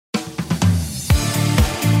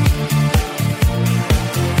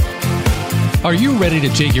Are you ready to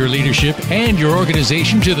take your leadership and your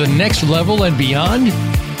organization to the next level and beyond?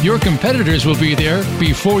 Your competitors will be there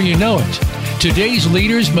before you know it. Today's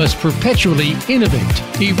leaders must perpetually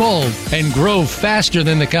innovate, evolve, and grow faster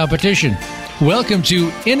than the competition. Welcome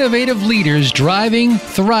to Innovative Leaders Driving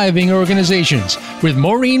Thriving Organizations with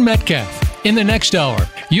Maureen Metcalf. In the next hour,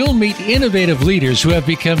 you'll meet innovative leaders who have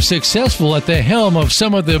become successful at the helm of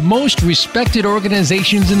some of the most respected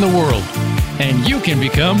organizations in the world. And you can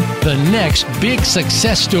become the next big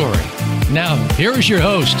success story. Now, here's your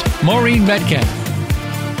host, Maureen Metcalf.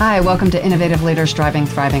 Hi, welcome to Innovative Leaders Driving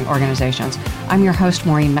Thriving Organizations. I'm your host,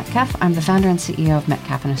 Maureen Metcalf. I'm the founder and CEO of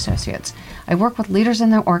Metcalf & Associates. I work with leaders in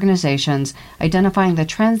their organizations, identifying the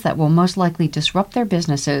trends that will most likely disrupt their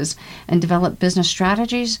businesses and develop business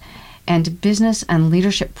strategies and business and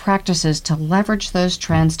leadership practices to leverage those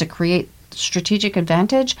trends to create strategic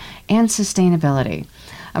advantage and sustainability.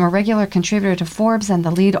 I'm a regular contributor to Forbes and the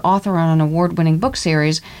lead author on an award-winning book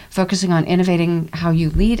series focusing on innovating how you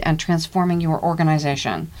lead and transforming your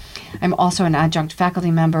organization. I'm also an adjunct faculty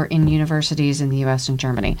member in universities in the U.S. and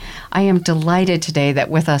Germany. I am delighted today that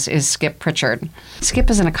with us is Skip Pritchard. Skip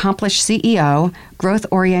is an accomplished CEO,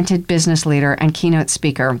 growth-oriented business leader, and keynote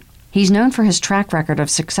speaker. He's known for his track record of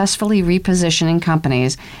successfully repositioning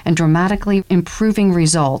companies and dramatically improving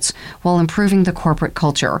results while improving the corporate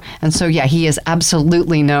culture. And so, he is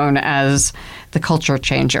absolutely known as the culture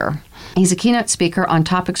changer. He's a keynote speaker on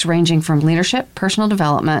topics ranging from leadership, personal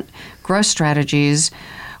development, growth strategies,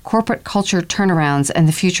 corporate culture turnarounds, and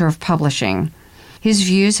the future of publishing. His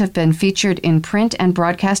views have been featured in print and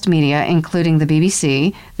broadcast media, including the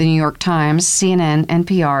BBC, the New York Times, CNN,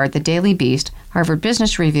 NPR, The Daily Beast, Harvard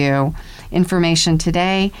Business Review, Information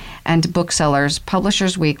Today, and Booksellers,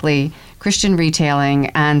 Publishers Weekly, Christian Retailing,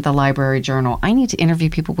 and the Library Journal. I need to interview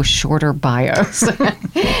people with shorter bios.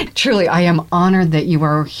 Truly, I am honored that you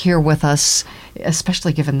are here with us,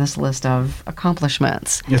 especially given this list of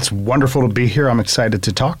accomplishments. It's wonderful to be here. I'm excited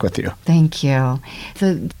to talk with you. Thank you.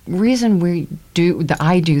 The reason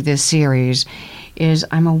I do this series is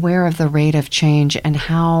I'm aware of the rate of change and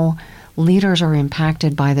how leaders are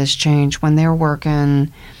impacted by this change when they're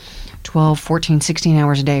working 12, 14, 16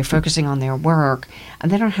 hours a day focusing on their work,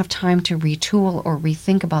 and they don't have time to retool or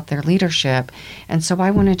rethink about their leadership. And so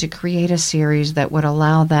I wanted to create a series that would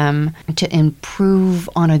allow them to improve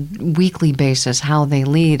on a weekly basis how they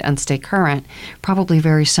lead and stay current, probably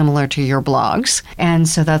very similar to your blogs. And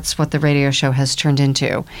so that's what the radio show has turned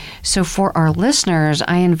into. So for our listeners,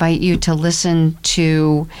 I invite you to listen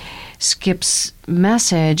to Skip's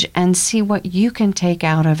message and see what you can take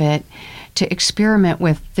out of it to experiment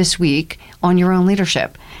with this week on your own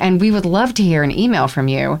leadership. And we would love to hear an email from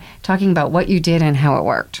you talking about what you did and how it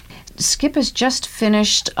worked. Skip has just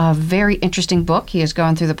finished a very interesting book. He is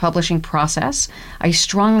going through the publishing process. I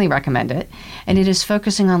strongly recommend it. And it is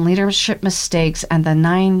focusing on leadership mistakes and the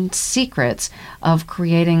 9 secrets of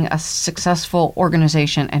creating a successful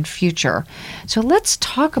organization and future. So let's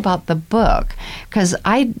talk about the book, because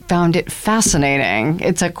I found it fascinating.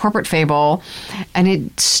 It's a corporate fable, and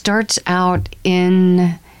it starts out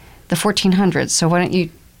in the 1400s. So why don't you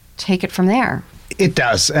take it from there? It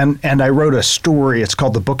does. And I wrote a story. It's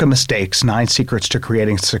called The Book of Mistakes, 9 Secrets to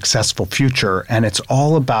Creating a Successful Future. And it's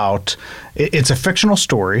all about, it's a fictional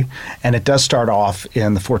story, and it does start off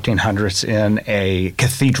in the 1400s in a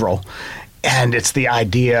cathedral. And it's the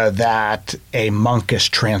idea that a monk is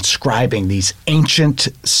transcribing these ancient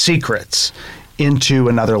secrets into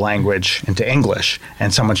another language, into English,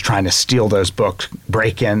 and someone's trying to steal those books,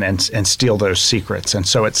 break in and steal those secrets. And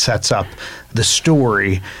so it sets up the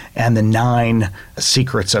story and the 9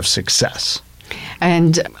 secrets of success.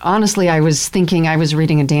 And honestly, I was thinking I was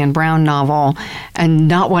reading a Dan Brown novel and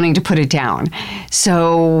not wanting to put it down.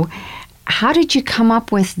 So how did you come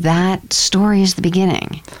up with that story as the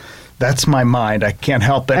beginning? That's my mind. I can't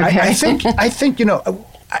help it. Okay. I think,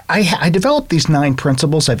 I developed these 9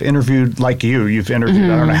 principles. I've interviewed, like you've interviewed,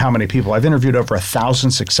 I don't know how many people. I've interviewed over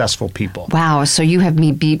 1,000 successful people. Wow. So you have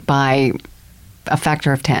me beat by a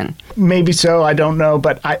factor of 10. Maybe so. I don't know.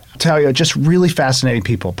 But I tell you, just really fascinating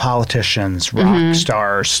people, politicians, rock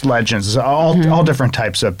stars, legends, all different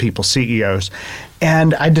types of people, CEOs.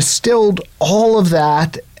 And I distilled all of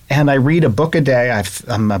that, and I read a book a day. I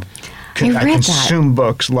consume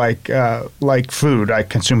books like food. I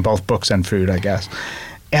consume both books and food, I guess.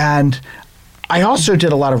 And I also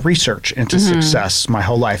did a lot of research into success my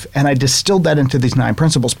whole life, and I distilled that into these 9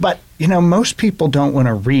 principles. But, most people don't want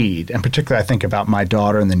to read, and particularly I think about my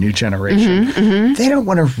daughter and the new generation. They don't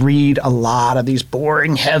want to read a lot of these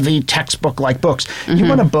boring, heavy, textbook-like books. You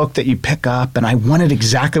want a book that you pick up, and I wanted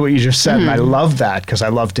exactly what you just said, and I love that because I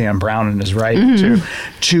love Dan Brown and his writing too.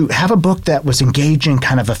 To have a book that was engaging,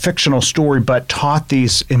 kind of a fictional story, but taught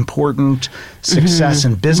these important success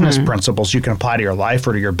and business principles you can apply to your life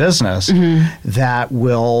or to your business that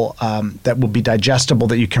will be digestible,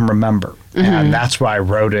 that you can remember. And that's why I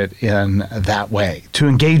wrote it in that way, to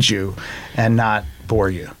engage you and not bore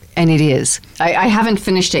you. And it is. I haven't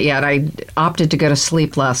finished it yet. I opted to go to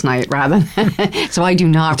sleep last night rather than, so I do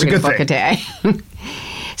not read a book a day.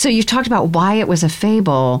 So you've talked about why it was a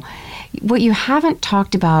fable. What you haven't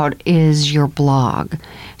talked about is your blog.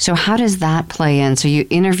 So how does that play in? So you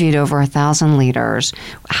interviewed over 1,000 leaders.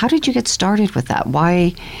 How did you get started with that?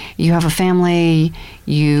 Why? You have a family,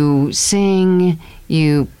 you sing,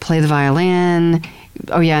 you play the violin.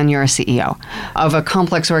 Oh yeah, and you're a CEO of a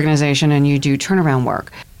complex organization and you do turnaround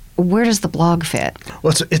work. Where does the blog fit?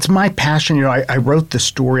 Well, it's my passion. I wrote the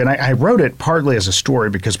story, and I wrote it partly as a story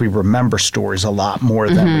because we remember stories a lot more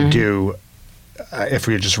than we do if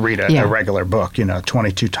we just read a regular book.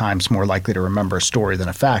 22 times more likely to remember a story than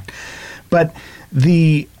a fact. But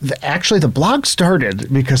actually the blog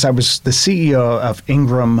started because I was the CEO of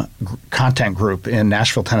Ingram Content Group in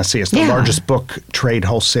Nashville, Tennessee. It's the largest book trade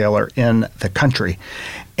wholesaler in the country.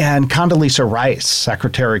 And Condoleezza Rice,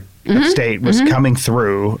 Secretary of State, was coming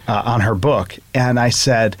through on her book. And I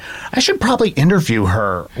said, I should probably interview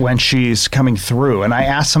her when she's coming through. And I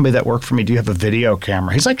asked somebody that worked for me, do you have a video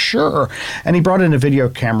camera? He's like, sure. And he brought in a video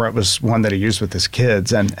camera. It was one that he used with his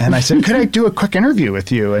kids. And I said, could I do a quick interview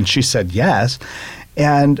with you? And she said, yes.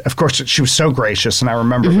 And, of course, she was so gracious, and I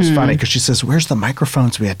remember it was funny because she says, where's the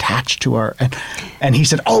microphones we attached to our... And he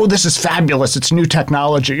said, oh, this is fabulous. It's new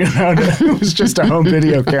technology. It was just a home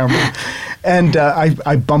video camera. And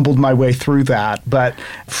I bumbled my way through that. But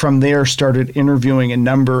from there, started interviewing a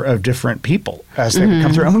number of different people as they would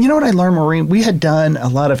come through. And you know what I learned, Maureen? We had done a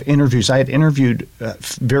lot of interviews. I had interviewed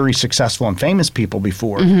very successful and famous people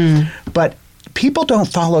before. But people don't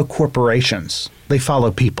follow corporations. They follow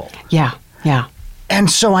people. Yeah. And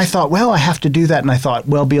so I thought, well, I have to do that. And I thought,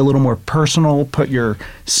 well, be a little more personal, put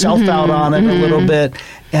yourself out on it a little bit.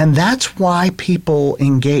 And that's why people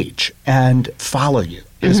engage and follow you,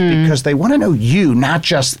 is because they want to know you, not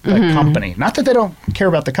just the company. Not that they don't care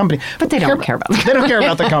about the company. But they don't care about the company. They don't care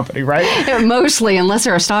about the company, right? Mostly, unless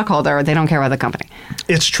they're a stockholder, they don't care about the company.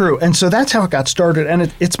 It's true. And so that's how it got started.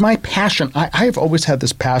 And it's my passion. I've always had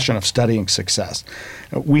this passion of studying success.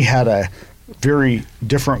 We had a very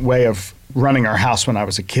different way of running our house when I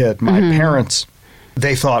was a kid. My parents,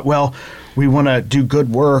 they thought, well, we want to do good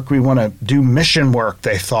work. We want to do mission work,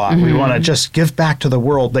 they thought. We want to just give back to the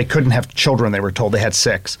world. They couldn't have children, they were told. They had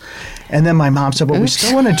 6. And then my mom said, well, we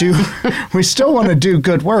still want to do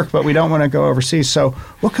good work, but we don't want to go overseas. So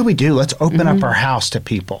what could we do? Let's open up our house to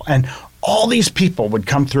people. And all these people would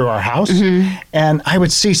come through our house, and I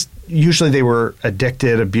would see, usually they were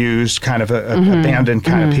addicted, abused, kind of abandoned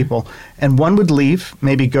kind of people. And one would leave,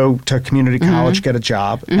 maybe go to community college, get a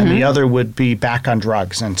job, and the other would be back on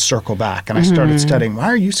drugs and circle back. And I started studying, why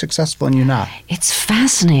are you successful and you not? It's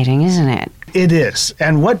fascinating, isn't it? It is.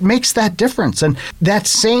 And what makes that difference? And that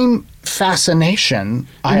same fascination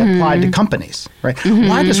I applied to companies, right?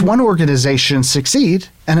 Why does one organization succeed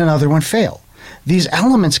and another one fail? These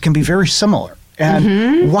elements can be very similar.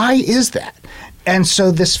 And why is that? And so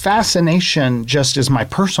this fascination just is my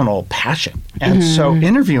personal passion. And so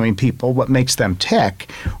interviewing people, what makes them tick,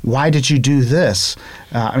 why did you do this?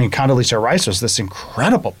 Condoleezza Rice was this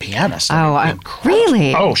incredible pianist.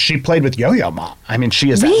 Really? Oh, she played with Yo-Yo Ma. She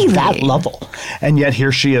is at that level. And yet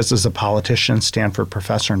here she is as a politician, Stanford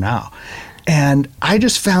professor now. And I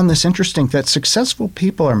just found this interesting, that successful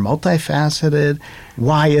people are multifaceted.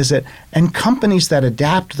 Why is it? And companies that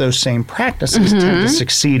adapt those same practices tend to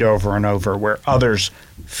succeed over and over where others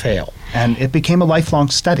fail. And it became a lifelong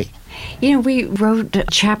study. We wrote a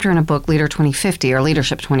chapter in a book, Leader 2050, or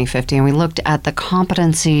Leadership 2050, and we looked at the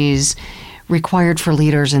competencies required for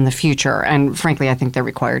leaders in the future. And frankly, I think they're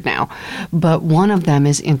required now. But one of them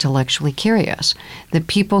is intellectually curious. The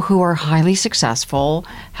people who are highly successful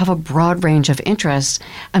have a broad range of interests.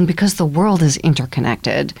 And because the world is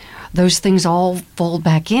interconnected, those things all fold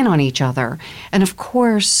back in on each other. And of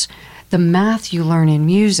course, the math you learn in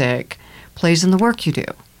music plays in the work you do.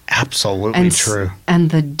 Absolutely true.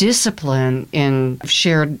 And the discipline I've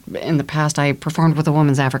shared in the past, I performed with a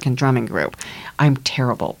women's African drumming group. I'm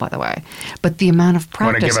terrible, by the way. But the amount of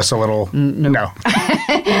practice. Want to give us a little? No.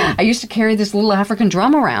 I used to carry this little African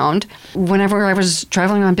drum around whenever I was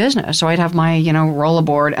traveling on business. So I'd have my,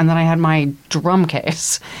 rollerboard, and then I had my drum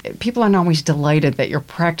case. People aren't always delighted that you're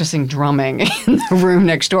practicing drumming in the room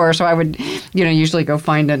next door. So I would, usually go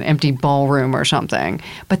find an empty ballroom or something.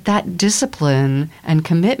 But that discipline and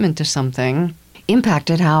commitment to something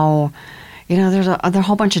impacted how, there's a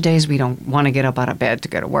whole bunch of days we don't want to get up out of bed to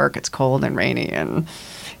go to work. It's cold and rainy, and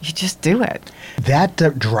you just do it. That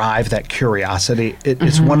drive, that curiosity,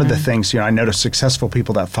 it's one of the things, I notice successful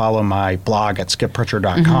people that follow my blog at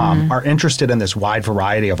skippritchard.com are interested in this wide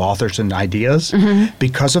variety of authors and ideas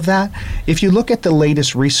because of that. If you look at the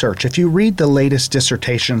latest research, if you read the latest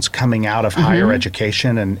dissertations coming out of higher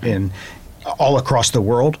education and all across the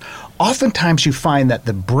world, oftentimes you find that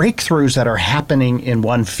the breakthroughs that are happening in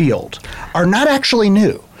one field are not actually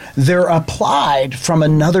new. They're applied from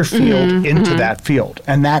another field into that field.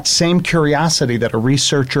 And that same curiosity that a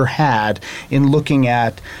researcher had in looking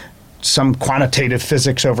at some quantitative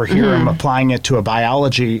physics over here and applying it to a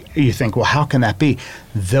biology, you think, well, how can that be?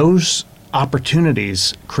 Those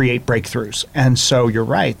opportunities create breakthroughs. And so you're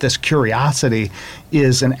right, this curiosity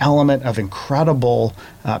is an element of incredible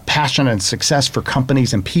passion and success for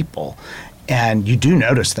companies and people. And you do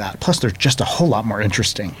notice that. Plus, they're just a whole lot more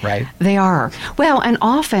interesting, right? They are. Well, and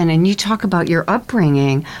often, and you talk about your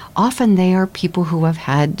upbringing, often they are people who have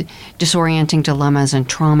had disorienting dilemmas and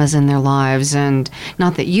traumas in their lives. And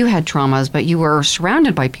not that you had traumas, but you were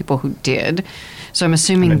surrounded by people who did. So I'm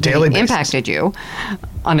assuming they impacted you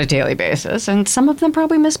on a daily basis. And some of them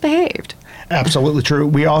probably misbehaved. Absolutely true.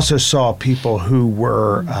 We also saw people who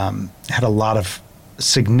were had a lot of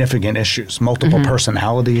significant issues, multiple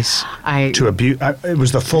personalities to abuse. It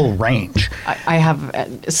was the full range. I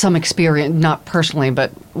have some experience, not personally,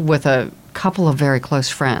 but with a couple of very close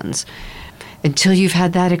friends. Until you've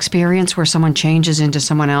had that experience where someone changes into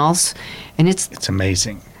someone else, and it's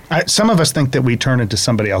amazing. Some of us think that we turn into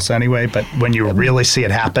somebody else anyway, but when you really see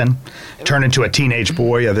it happen, turn into a teenage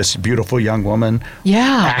boy or this beautiful young woman,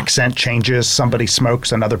 accent changes, somebody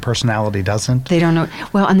smokes, another personality doesn't. They don't know.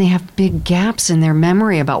 Well, and they have big gaps in their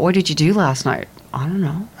memory about what did you do last night? I don't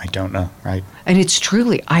know. I don't know, right? And it's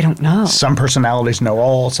truly, I don't know. Some personalities know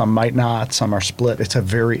all, some might not, some are split. It's a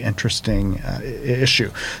very interesting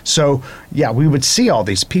issue. So, yeah, we would see all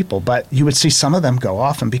these people, but you would see some of them go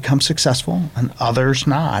off and become successful and others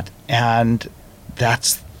not. And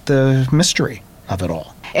that's the mystery of it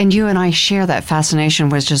all. And you and I share that fascination,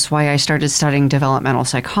 which is why I started studying developmental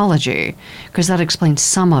psychology, because that explains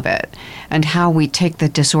some of it and how we take the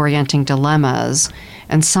disorienting dilemmas.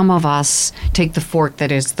 And some of us take the fork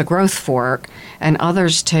that is the growth fork, and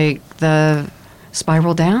others take the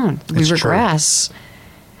spiral down. We regress. True.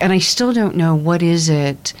 And I still don't know what is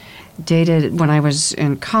it. Dated when I was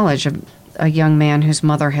in college, a young man whose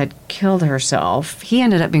mother had killed herself. He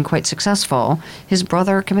ended up being quite successful. His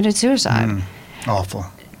brother committed suicide. Awful.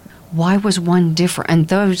 Why was one different? And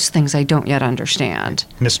those things I don't yet understand.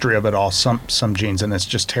 Mystery of it all, some genes, and it's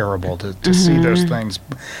just terrible to see those things.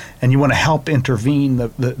 And you want to help intervene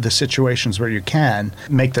the situations where you can,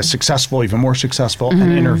 make the successful even more successful,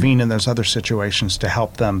 and intervene in those other situations to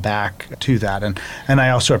help them back to that. And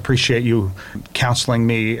I also appreciate you counseling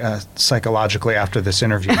me psychologically after this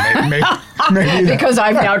interview. Maybe because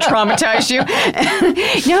I've now traumatized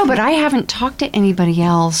you. No, but I haven't talked to anybody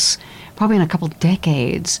else probably in a couple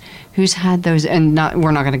decades who's had those, and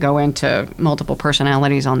we're not going to go into multiple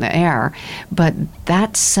personalities on the air, but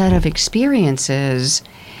that set of experiences,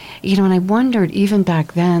 and I wondered even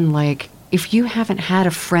back then, like, if you haven't had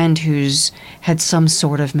a friend who's had some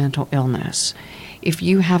sort of mental illness, if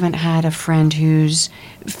you haven't had a friend who's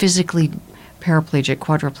physically paraplegic,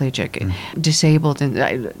 quadriplegic, disabled,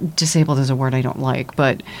 and disabled is a word I don't like,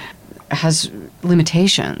 but has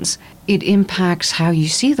limitations, it impacts how you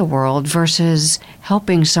see the world versus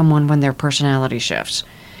helping someone when their personality shifts.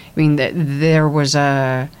 I mean, there was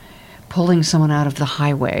a pulling someone out of the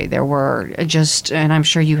highway. There were and I'm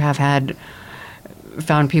sure you have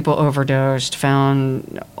found people overdosed,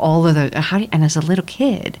 found all of and as a little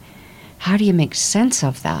kid, how do you make sense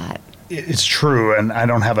of that? It's true, and I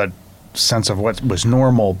don't have a sense of what was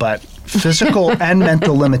normal, but physical and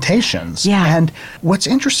mental limitations. Yeah. And what's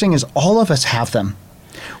interesting is all of us have them.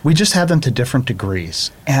 We just have them to different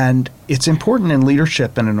degrees. And it's important in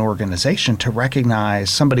leadership in an organization to recognize,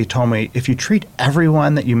 somebody told me, if you treat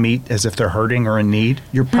everyone that you meet as if they're hurting or in need,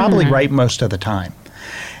 you're probably right most of the time.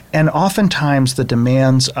 And oftentimes the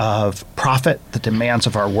demands of profit, the demands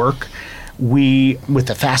of our work, we, with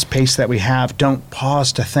the fast pace that we have, don't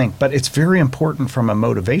pause to think. But it's very important from a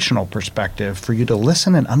motivational perspective for you to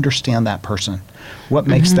listen and understand that person, what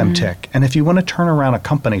makes them tick. And if you want to turn around a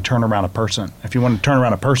company, turn around a person. If you want to turn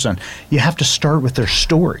around a person, you have to start with their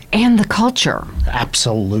story. And the culture.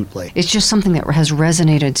 Absolutely. It's just something that has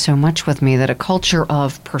resonated so much with me, that a culture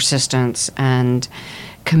of persistence and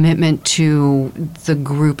commitment to the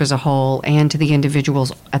group as a whole and to the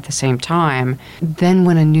individuals at the same time. Then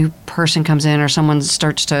when a new person comes in or someone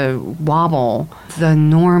starts to wobble, the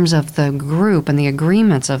norms of the group and the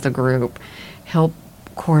agreements of the group help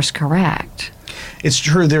course correct. It's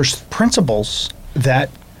true. There's principles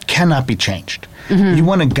that cannot be changed. You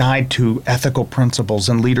want to guide to ethical principles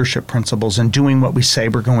and leadership principles and doing what we say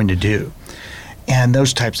we're going to do and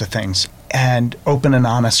those types of things. And open and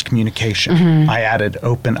honest communication. I added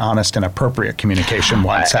open, honest, and appropriate communication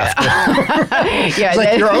once after. Yeah,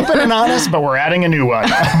 like, you're open and honest, but we're adding a new one.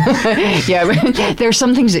 Yeah, there are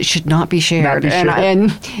some things that should not be shared. Not be shared.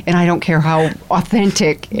 And I don't care how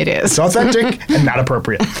authentic it is. It's authentic and not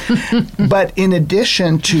appropriate. But in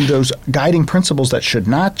addition to those guiding principles that should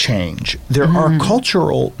not change, there are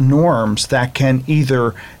cultural norms that can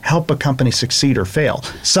either help a company succeed or fail.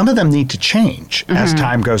 Some of them need to change as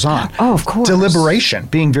time goes on. Oh, of course. Deliberation,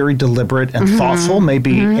 being very deliberate and thoughtful, may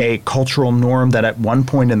be a cultural norm that at one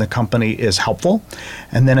point in the company is helpful.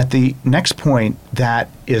 And then at the next point, that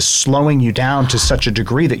is slowing you down to such a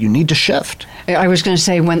degree that you need to shift. I was going to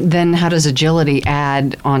say, then how does agility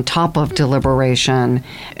add on top of deliberation?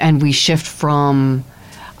 And we shift from,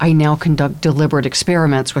 I now conduct deliberate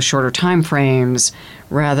experiments with shorter time frames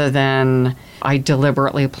rather than I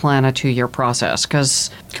deliberately plan a 2-year process.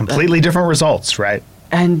 Because completely different results, right?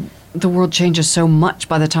 And the world changes so much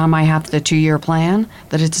by the time I have the 2-year plan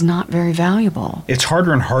that it's not very valuable. It's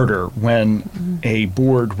harder and harder when a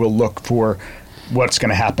board will look for what's going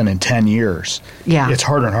to happen in 10 years. Yeah. It's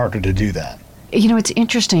harder and harder to do that. You know, it's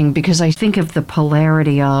interesting because I think of the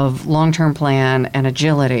polarity of long-term plan and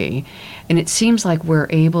agility, and it seems like we're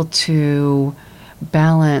able to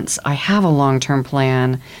balance, I have a long-term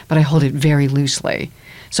plan, but I hold it very loosely.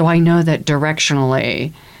 So I know that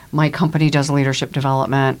directionally, my company does leadership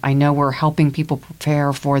development. I know we're helping people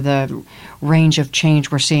prepare for the range of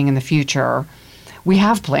change we're seeing in the future. We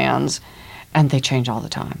have plans, and they change all the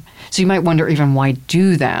time. So you might wonder even why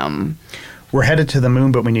do them? We're headed to the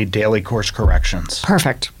moon, but we need daily course corrections.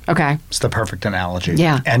 Perfect. Okay. It's the perfect analogy.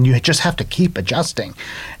 Yeah. And you just have to keep adjusting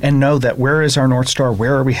and know that where is our North Star?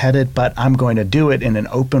 Where are we headed? But I'm going to do it in an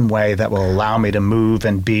open way that will allow me to move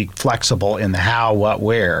and be flexible in the how, what,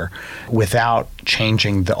 where without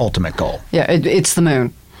changing the ultimate goal. Yeah, it's the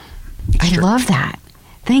moon. I love that.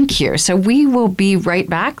 Thank you. So we will be right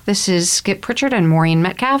back. This is Skip Pritchard and Maureen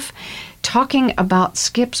Metcalf talking about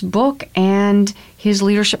Skip's book and his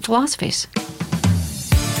leadership philosophies.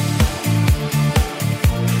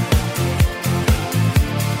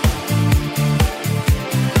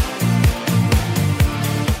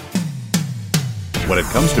 When it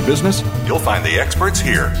comes to business, you'll find the experts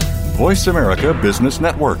here. Voice America Business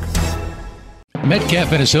Network.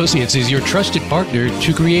 Metcalf & Associates is your trusted partner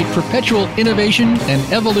to create perpetual innovation and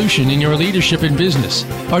evolution in your leadership and business.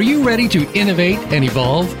 Are you ready to innovate and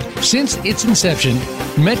evolve? Since its inception,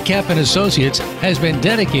 Metcalf & Associates has been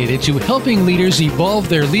dedicated to helping leaders evolve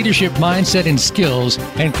their leadership mindset and skills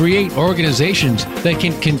and create organizations that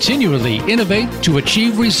can continually innovate to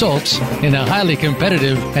achieve results in a highly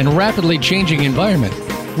competitive and rapidly changing environment.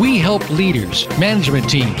 We help leaders, management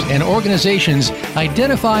teams, and organizations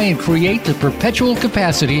identify and create the perpetual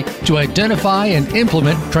capacity to identify and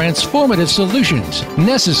implement transformative solutions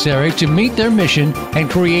necessary to meet their mission and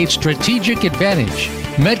create strategic advantage.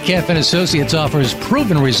 Metcalf & Associates offers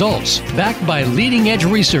proven results backed by leading-edge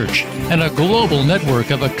research and a global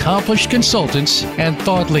network of accomplished consultants and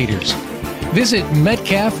thought leaders. Visit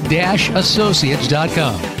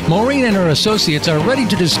metcalf-associates.com. Maureen and her associates are ready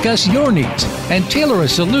to discuss your needs and tailor a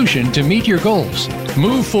solution to meet your goals.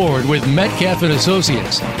 Move forward with Metcalf &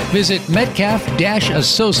 Associates. Visit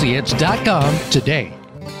metcalf-associates.com today.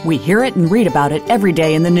 We hear it and read about it every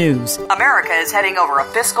day in the news. America is heading over a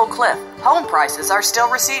fiscal cliff. Home prices are still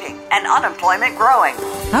receding and unemployment growing.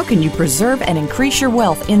 How can you preserve and increase your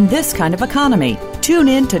wealth in this kind of economy? Tune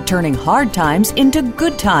in to Turning Hard Times into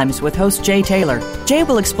Good Times with host Jay Taylor. Jay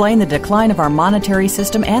will explain the decline of our monetary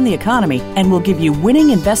system and the economy and will give you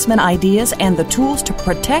winning investment ideas and the tools to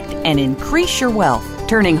protect and increase your wealth.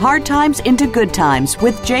 Turning Hard Times into Good Times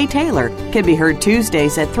with Jay Taylor can be heard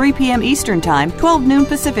Tuesdays at 3 p.m. Eastern Time, 12 noon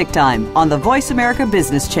Pacific Time on the Voice America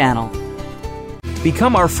Business Channel.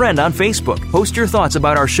 Become our friend on Facebook. Post your thoughts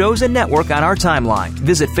about our shows and network on our timeline.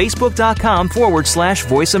 Visit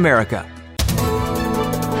facebook.com/Voice America.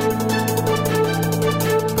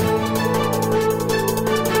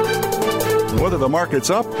 whether the market's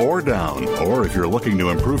up or down. Or if you're looking to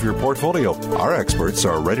improve your portfolio, our experts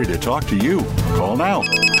are ready to talk to you. Call now.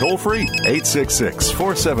 Toll free,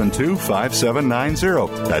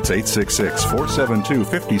 866-472-5790. That's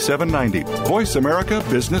 866-472-5790. Voice America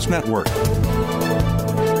Business Network.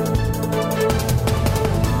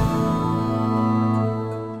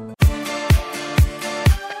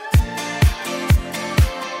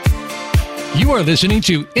 You are listening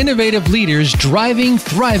to Innovative Leaders Driving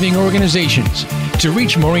Thriving Organizations. To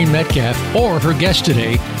reach Maureen Metcalf or her guest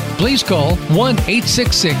today, please call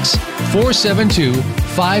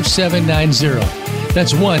 1-866-472-5790.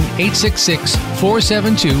 That's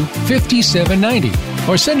 1-866-472-5790.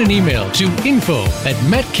 Or send an email to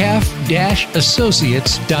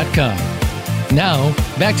info@metcalf-associates.com. Now,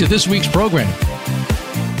 back to this week's program.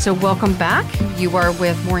 So welcome back. You are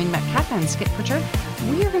with Maureen Metcalf and Skip Pritchard.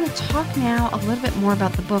 We are going to talk now a little bit more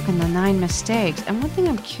about the book and the 9 mistakes. And one thing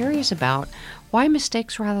I'm curious about, why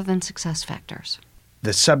mistakes rather than success factors?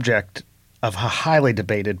 The subject of a highly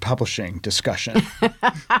debated publishing discussion.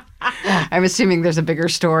 I'm assuming there's a bigger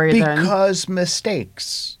story than... Because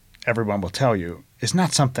mistakes, everyone will tell you, is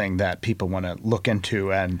not something that people want to look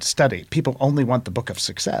into and study. People only want the book of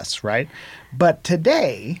success, right? But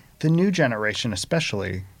today, the new generation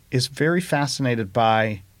especially, is very fascinated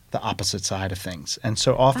by the opposite side of things. And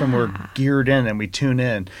so often we're geared in and we tune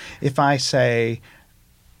in. If I say,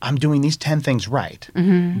 I'm doing these 10 things right,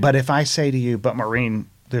 but if I say to you, but Maureen,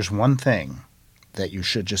 there's one thing that you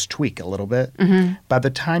should just tweak a little bit, by the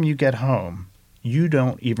time you get home, you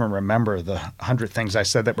don't even remember the 100 things I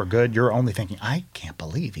said that were good. You're only thinking, I can't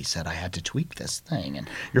believe he said I had to tweak this thing. And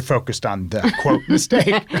you're focused on the, quote,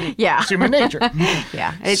 mistake. Yeah. It's human nature.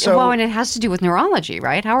 Yeah. And it has to do with neurology,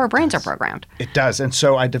 right? How our brains are programmed. It does. And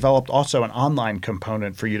so I developed also an online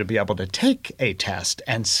component for you to be able to take a test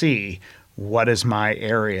and see what is my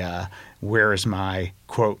area, where is my,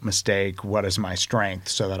 quote, mistake, what is my strength,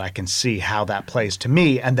 so that I can see how that plays to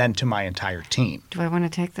me and then to my entire team. Do I want to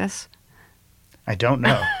take this? I don't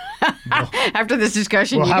know. After this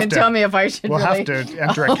discussion, you can tell me if I should have to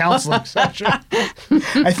enter a counseling session.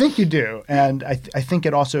 I think you do. And I think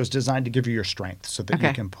it also is designed to give you your strength so that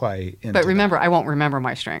you can play into But remember, I won't remember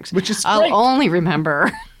my strengths. Which is great. I'll only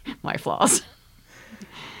remember my flaws.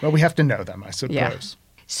 Well, we have to know them, I suppose. Yeah.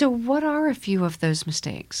 So what are a few of those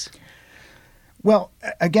mistakes? Well,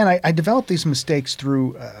 again, I developed these mistakes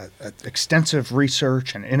through extensive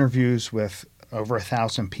research and interviews with over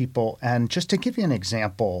 1,000 people. And just to give you an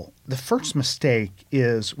example, the first mistake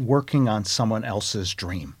is working on someone else's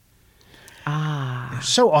dream.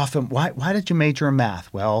 So often, why did you major in math?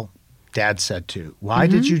 Well, Dad said to. Why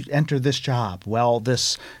did you enter this job? Well,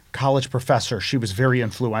 this college professor, she was very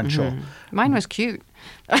influential. Mine was cute.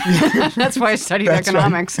 That's why I studied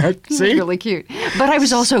economics. Right. It was really cute. But I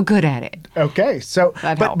was also good at it. Okay. So,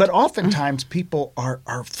 but oftentimes people are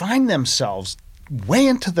find themselves way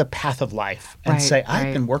into the path of life and say,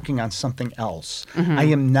 I've been working on something else. I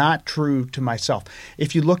am not true to myself.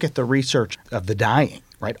 If you look at the research of the dying,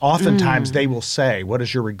 right, oftentimes they will say, what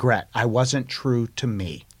is your regret? I wasn't true to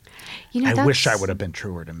me. I wish I would have been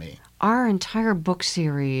truer to me. Our entire book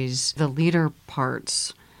series, the leader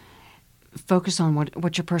parts, focus on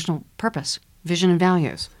what's your personal purpose, vision, and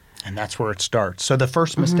values. And that's where it starts. So the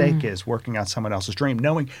first mistake is working on someone else's dream,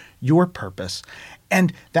 knowing your purpose.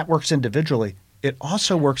 And that works individually. It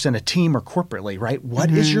also works in a team or corporately, right? What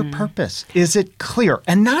is your purpose? Is it clear?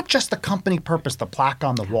 And not just the company purpose, the plaque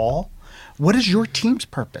on the wall. What is your team's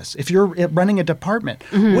purpose? If you're running a department,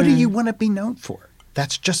 what do you want to be known for?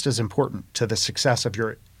 That's just as important to the success of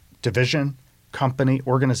your division, company,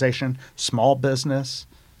 organization, small business,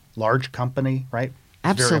 large company, right?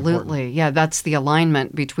 Absolutely. Yeah, that's the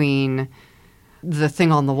alignment between the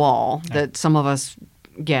thing on the wall that some of us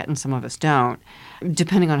get and some of us don't,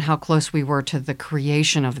 depending on how close we were to the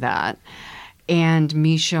creation of that, and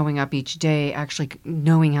me showing up each day actually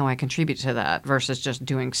knowing how I contribute to that versus just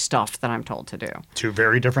doing stuff that I'm told to do. Two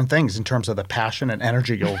very different things in terms of the passion and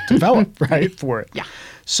energy you'll develop, right, for it. Yeah.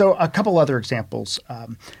 So a couple other examples.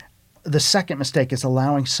 The second mistake is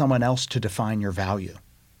allowing someone else to define your value.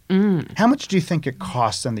 How much do you think it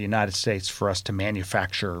costs in the United States for us to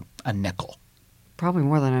manufacture a nickel? Probably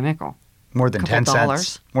more than a nickel. More than 10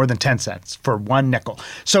 cents. $10. More than 10 cents for one nickel.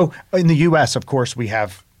 So in the U.S., of course, we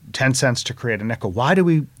have 10 cents to create a nickel. Why do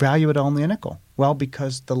we value it only a nickel? Well,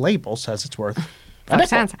 because the label says it's worth a nickel.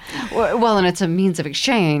 Cents. Well, and it's a means of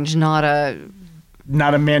exchange, not a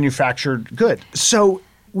manufactured good. So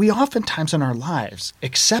we oftentimes in our lives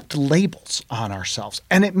accept labels on ourselves.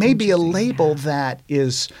 And it may be a label that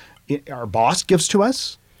is our boss gives to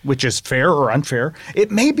us, which is fair or unfair.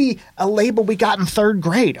 It may be a label we got in third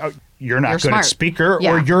grade. you're not good smart. at speaker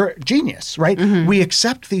Yeah. or you're a genius, right? We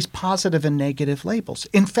accept these positive and negative labels.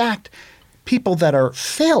 In fact, people that are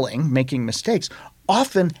failing, making mistakes,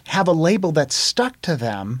 often have a label that's stuck to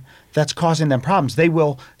them that's causing them problems. They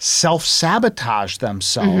will self-sabotage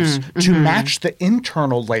themselves to match the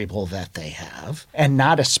internal label that they have and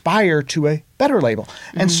not aspire to a better label.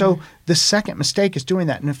 And so the second mistake is doing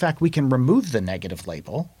that. And in fact, we can remove the negative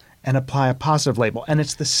label and apply a positive label. And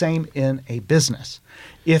it's the same in a business.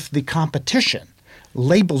 If the competition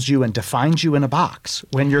labels you and defines you in a box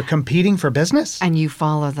when you're competing for business, And you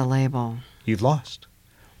follow the label. you've lost.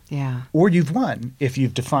 Yeah. Or you've won if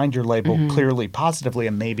you've defined your label clearly positively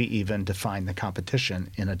and maybe even defined the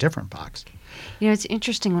competition in a different box. You know, it's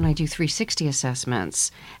interesting when I do 360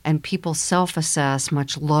 assessments and people self-assess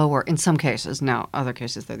much lower, in some cases, now other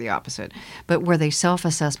cases they're the opposite, but where they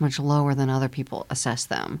self-assess much lower than other people assess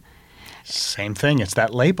them. Same thing. It's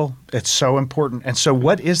that label. It's so important. And so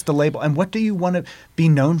what is the label? And what do you want to be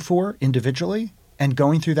known for individually and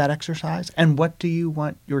going through that exercise? And what do you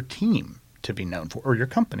want your team to be known for or your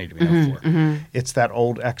company to be known for? It's that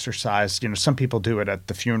old exercise. You know, some people do it at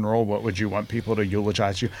the funeral. What would you want people to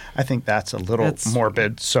eulogize you? I think that's a little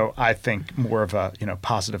morbid. So I think more of a,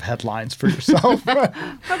 positive headlines for yourself.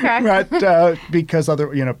 Okay. But because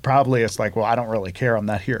probably it's like, well, I don't really care. I'm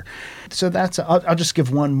not here. So I'll just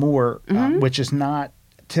give one more, which is not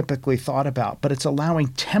typically thought about, but it's allowing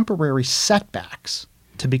temporary setbacks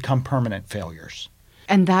to become permanent failures.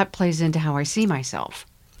 And that plays into how I see myself.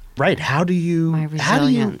 Right. My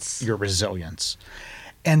resilience. Your resilience.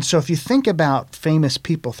 And so if you think about famous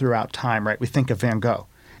people throughout time, right, we think of Van Gogh.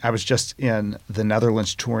 I was just in the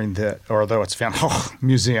Netherlands touring although it's Van Gogh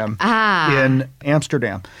Museum in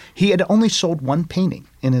Amsterdam. He had only sold one painting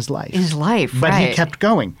in his life. But he kept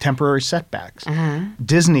going, temporary setbacks.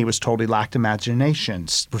 Disney was told he lacked imagination,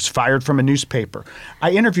 was fired from a newspaper. I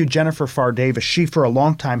interviewed Jennifer Farr Davis. She, for a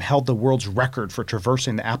long time, held the world's record for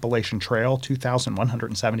traversing the Appalachian Trail,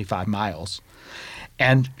 2,175 miles.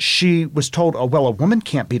 And she was told, a woman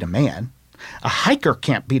can't beat a man. A hiker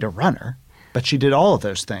can't beat a runner. But she did all of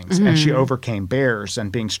those things, and she overcame bears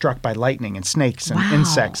and being struck by lightning and snakes and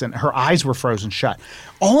insects, and her eyes were frozen shut.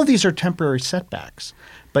 All of these are temporary setbacks.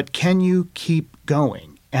 But can you keep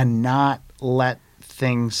going and not let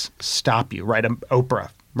things stop you, right? Oprah,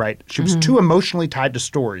 right? She was too emotionally tied to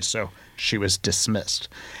stories, so she was dismissed.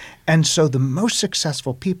 And so the most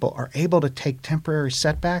successful people are able to take temporary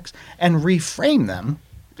setbacks and reframe them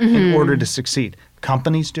in order to succeed.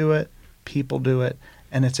 Companies do it, people do it.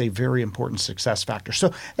 And it's a very important success factor.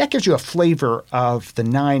 So that gives you a flavor of the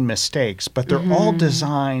 9 mistakes, but they're all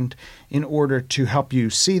designed in order to help you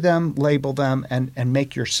see them, label them, and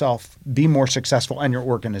make yourself be more successful and your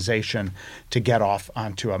organization to get off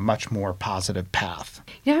onto a much more positive path.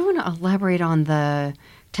 Yeah, I want to elaborate on the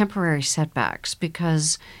temporary setbacks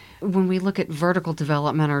because when we look at vertical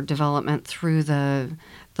development or development through the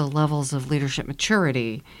levels of leadership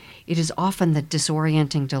maturity, it is often the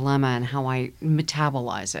disorienting dilemma and how I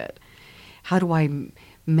metabolize it. How do I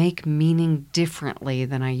make meaning differently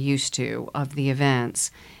than I used to of the events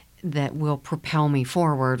that will propel me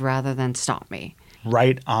forward rather than stop me?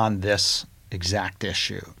 Right on this exact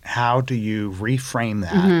issue. How do you reframe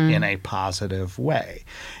that in a positive way?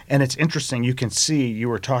 And it's interesting. You can see you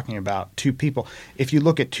were talking about 2 people. If you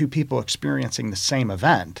look at 2 people experiencing the same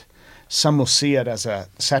event, some will see it as a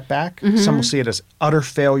setback. Some will see it as utter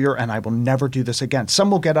failure, and I will never do this again.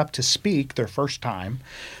 Some will get up to speak their first time.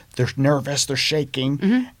 They're nervous, they're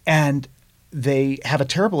shaking, and they have a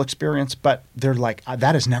terrible experience, but they're like,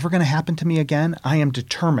 that is never going to happen to me again. I am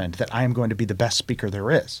determined that I am going to be the best speaker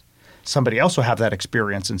there is. Somebody else will have that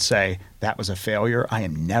experience and say, that was a failure. I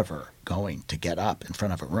am never going to get up in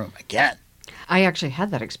front of a room again. I actually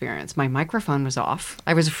had that experience. My microphone was off.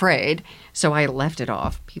 I was afraid, so I left it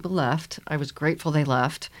off. People left. I was grateful they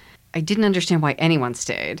left. I didn't understand why anyone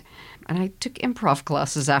stayed. And I took improv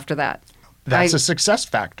classes after that. That's a success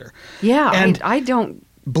factor. Yeah, and I don't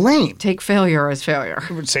blame. Take failure as failure.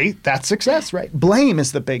 See, that's success, right? Blame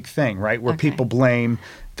is the big thing, right? Where people blame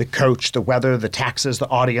the coach, the weather, the taxes, the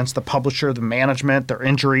audience, the publisher, the management, their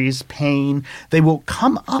injuries, pain. They will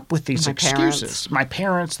come up with these excuses. My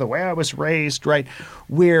parents, the way I was raised, right?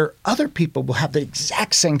 Where other people will have the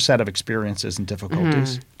exact same set of experiences and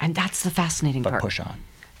difficulties. And that's the fascinating part. But push on.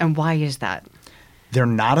 And why is that? They're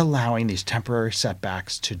not allowing these temporary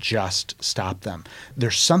setbacks to just stop them.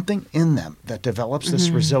 There's something in them that develops this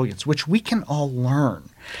resilience, which we can all learn.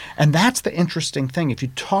 And that's the interesting thing. If you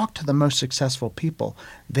talk to the most successful people,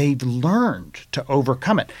 they've learned to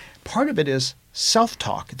overcome it. Part of it is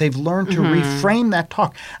self-talk. They've learned to reframe that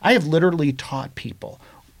talk. I have literally taught people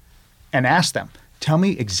and asked them, tell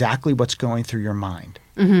me exactly what's going through your mind.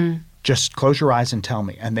 Just close your eyes and tell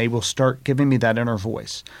me. And they will start giving me that inner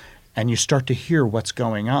voice. And you start to hear what's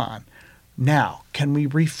going on. Now, can we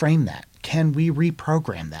reframe that? Can we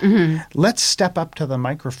reprogram that? Let's step up to the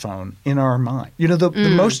microphone in our mind. You know, the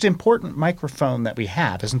most important microphone that we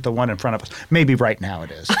have isn't the one in front of us. Maybe right now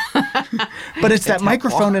it is. But it's that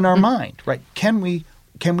microphone in our mind, right? Can we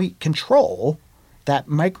control that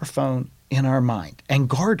microphone in our mind and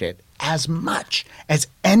guard it as much as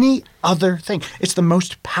any other thing? It's the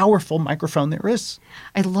most powerful microphone there is.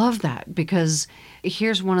 I love that, because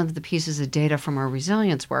here's one of the pieces of data from our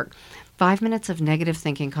resilience work. 5 minutes of negative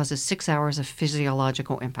thinking causes 6 hours of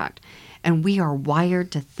physiological impact. And we are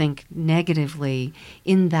wired to think negatively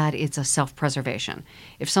in that it's a self-preservation.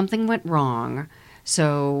 If something went wrong,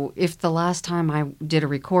 so if the last time I did a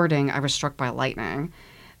recording, I was struck by lightning,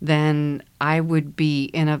 then I would be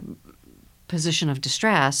in a position of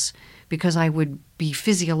distress because I would be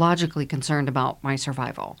physiologically concerned about my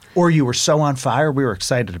survival. Or you were so on fire, we were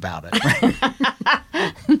excited about it. Right?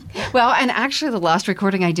 Well, and actually the last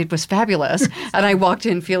recording I did was fabulous, and I walked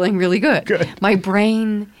in feeling really good. My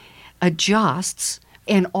brain adjusts,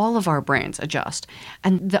 and all of our brains adjust.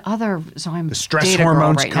 And the stress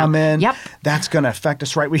hormones come in. Yep. That's going to affect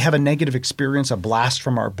us, right? We have a negative experience, a blast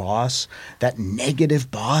from our boss. That negative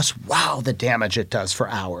boss, wow, the damage it does for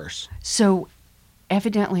hours. So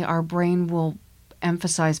evidently our brain will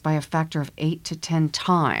emphasize by a factor of 8 to 10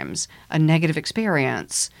 times a negative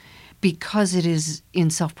experience because it is in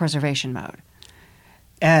self-preservation mode.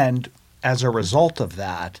 And as a result of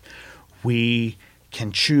that, we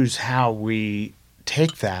can choose how we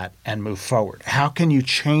take that and move forward. How can you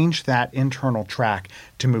change that internal track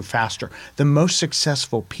to move faster? The most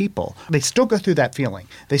successful people, they still go through that feeling.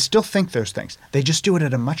 They still think those things. They just do it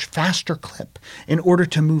at a much faster clip in order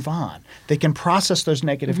to move on. They can process those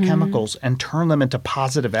negative chemicals and turn them into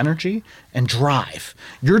positive energy and drive.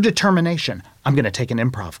 Your determination, I'm going to take an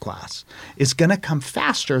improv class, is going to come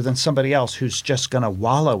faster than somebody else who's just going to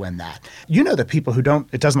wallow in that. You know the people who don't,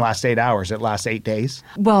 it doesn't last 8 hours, it lasts 8 days.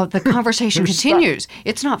 Well, the conversation continues.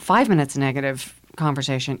 It's not 5 minutes negative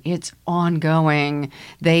conversation. It's ongoing.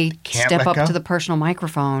 They step up to the personal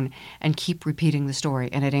microphone and keep repeating the story,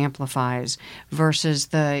 and it amplifies versus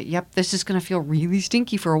this is going to feel really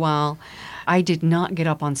stinky for a while. I did not get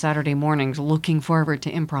up on Saturday mornings looking forward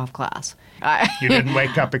to improv class. You didn't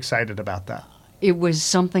wake up excited about that. It was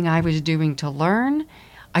something I was doing to learn.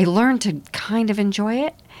 I learned to kind of enjoy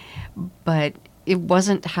it, but it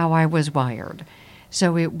wasn't how I was wired.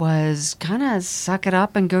 So it was kind of suck it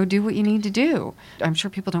up and go do what you need to do. I'm sure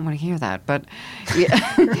people don't want to hear that, but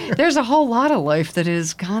there's a whole lot of life that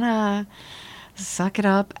is kind of suck it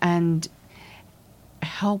up and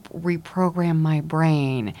help reprogram my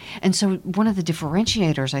brain. And so one of the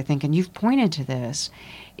differentiators, I think, and you've pointed to this,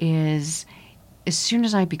 is as soon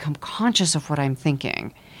as I become conscious of what I'm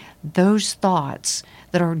thinking, those thoughts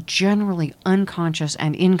that are generally unconscious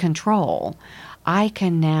and in control, I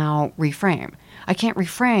can now reframe. I can't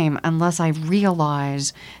reframe unless I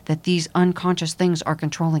realize that these unconscious things are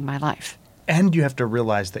controlling my life. And you have to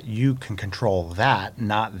realize that you can control that,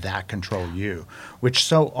 not that control you, which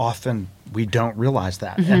so often we don't realize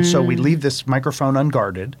that. And so we leave this microphone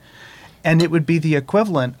unguarded, and it would be the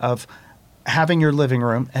equivalent of having your living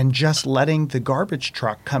room and just letting the garbage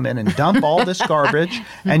truck come in and dump all this garbage,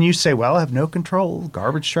 and you say, well, I have no control. The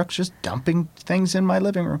garbage truck's just dumping things in my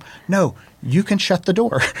living room. No, you can shut the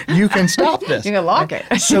door. You can stop this. You can lock it.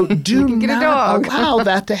 So do not allow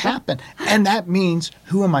that to happen. And that means,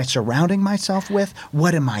 who am I surrounding myself with?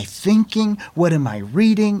 What am I thinking? What am I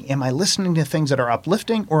reading? Am I listening to things that are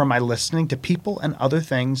uplifting, or am I listening to people and other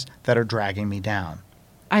things that are dragging me down?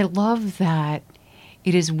 I love that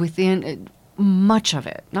it is within much of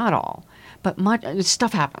it, not all, but much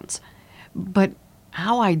stuff happens. But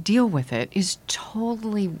how I deal with it is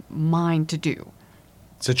totally mine to do.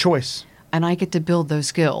 It's a choice. And I get to build those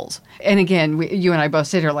skills. And again, you and I both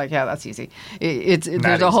sit here like, yeah, that's easy.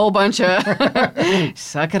 There's a whole bunch of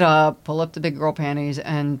suck it up, pull up the big girl panties,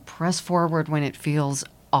 and press forward when it feels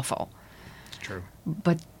awful. It's true.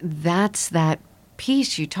 But that's that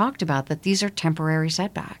piece you talked about, that these are temporary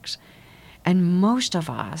setbacks. And most of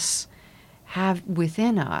us have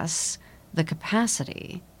within us the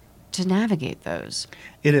capacity to navigate those.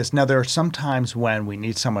 It is. Now, there are some times when we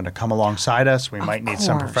need someone to come alongside us. We might need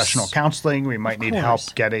some professional counseling. We might need help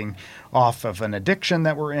getting off of an addiction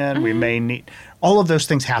that we're in. We may need – all of those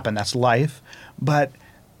things happen. That's life. But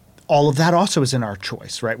all of that also is in our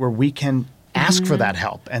choice, right, where we can ask for that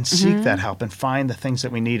help and seek that help and find the things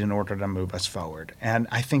that we need in order to move us forward. And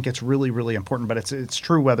I think it's really, really important, but it's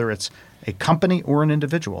true whether it's a company or an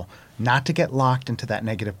individual, not to get locked into that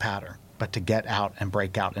negative pattern, but to get out and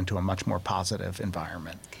break out into a much more positive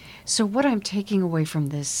environment. So what I'm taking away from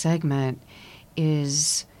this segment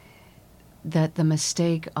is that the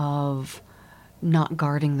mistake of not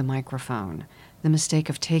guarding the microphone, the mistake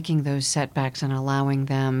of taking those setbacks and allowing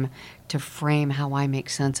them to frame how I make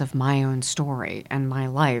sense of my own story and my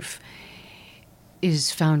life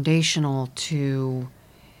is foundational to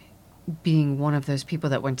being one of those people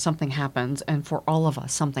that when something happens, and for all of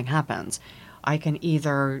us something happens, I can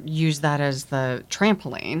either use that as the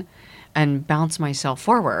trampoline and bounce myself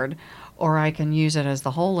forward, or I can use it as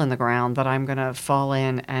the hole in the ground that I'm going to fall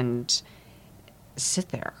in and sit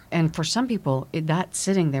there. And for some people, that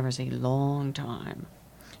sitting there is a long time.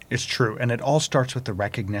 It's true. And it all starts with the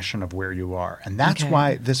recognition of where you are. And that's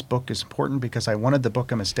why this book is important, because I wanted the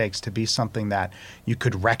Book of Mistakes to be something that you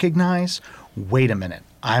could recognize, wait a minute,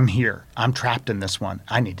 I'm here. I'm trapped in this one.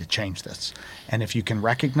 I need to change this. And if you can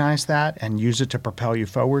recognize that and use it to propel you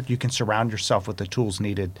forward, you can surround yourself with the tools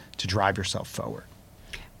needed to drive yourself forward.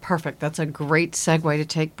 Perfect. That's a great segue to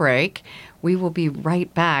take break. We will be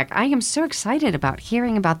right back. I am so excited about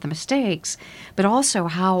hearing about the mistakes, but also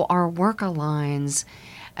how our work aligns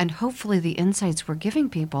and hopefully the insights we're giving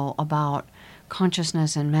people about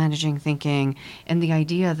consciousness and managing thinking and the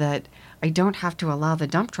idea that I don't have to allow the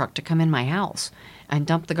dump truck to come in my house and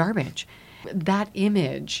dump the garbage. That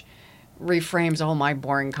image reframes all my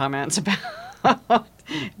boring comments about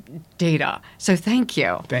data. So thank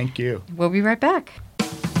you. Thank you. We'll be right back.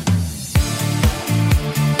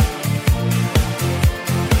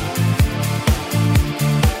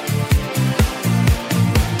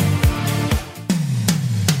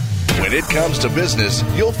 When it comes to business,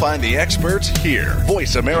 you'll find the experts here.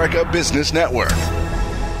 Voice America Business Network.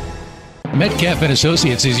 Metcalf &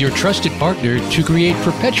 Associates is your trusted partner to create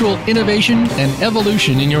perpetual innovation and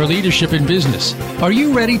evolution in your leadership and business. Are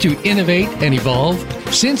you ready to innovate and evolve?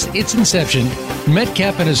 Since its inception,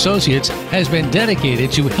 Metcalf & Associates has been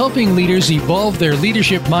dedicated to helping leaders evolve their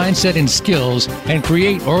leadership mindset and skills and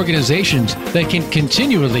create organizations that can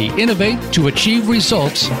continually innovate to achieve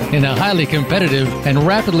results in a highly competitive and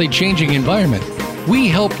rapidly changing environment. We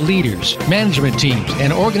help leaders, management teams,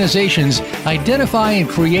 and organizations identify and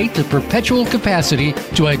create the perpetual capacity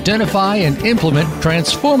to identify and implement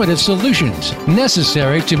transformative solutions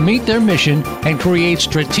necessary to meet their mission and create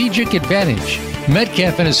strategic advantage.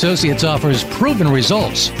 Metcalf & Associates offers proven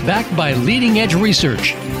results backed by leading-edge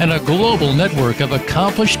research and a global network of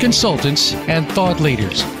accomplished consultants and thought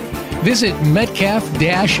leaders. Visit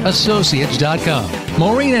metcalf-associates.com.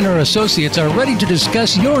 Maureen and her associates are ready to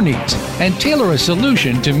discuss your needs and tailor a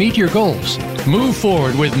solution to meet your goals. Move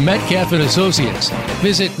forward with Metcalf & Associates.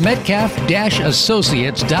 Visit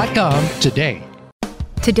metcalf-associates.com today.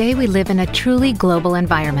 Today we live in a truly global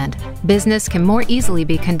environment. Business can more easily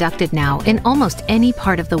be conducted now in almost any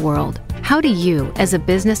part of the world. How do you, as a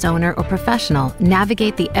business owner or professional,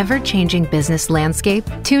 navigate the ever-changing business landscape?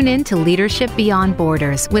 Tune in to Leadership Beyond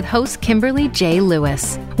Borders with host Kimberly J.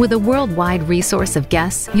 Lewis. With a worldwide resource of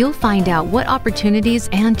guests, you'll find out what opportunities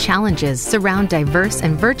and challenges surround diverse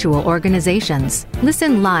and virtual organizations.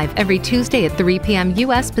 Listen live every Tuesday at 3 p.m.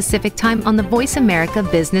 U.S. Pacific Time on the Voice America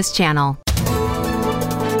Business Channel.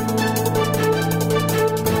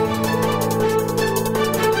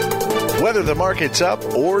 Whether the market's up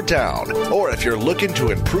or down, or if you're looking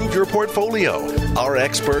to improve your portfolio, our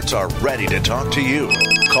experts are ready to talk to you.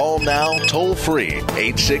 Call now toll free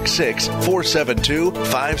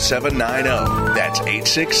 866-472-5790. That's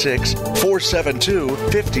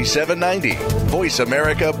 866-472-5790. Voice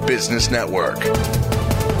America Business Network.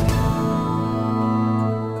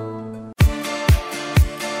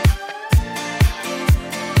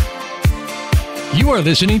 You are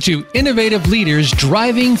listening to Innovative Leaders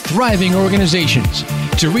Driving Thriving Organizations.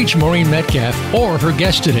 To reach Maureen Metcalf or her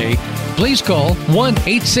guest today, please call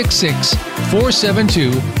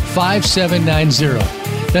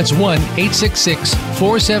 1-866-472-5790. That's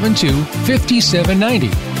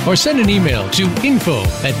 1-866-472-5790. Or send an email to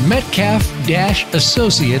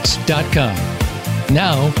info@metcalf-associates.com.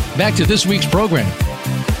 Now, back to this week's program.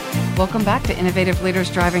 Welcome back to Innovative Leaders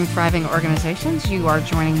Driving Thriving Organizations. You are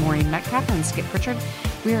joining Maureen Metcalf and Skip Pritchard.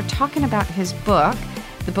 We are talking about his book,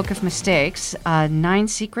 The Book of Mistakes, 9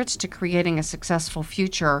 Secrets to Creating a Successful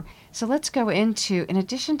Future. So let's go into, in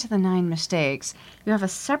addition to the 9 mistakes, you have a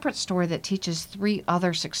separate story that teaches 3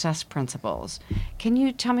 other success principles. Can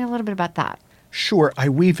you tell me a little bit about that? Sure. I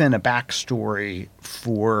weave in a backstory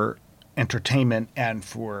for entertainment and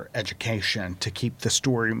for education to keep the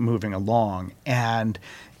story moving along. And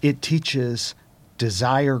it teaches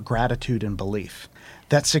desire, gratitude, and belief.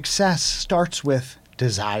 That success starts with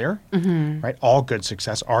desire, right? All good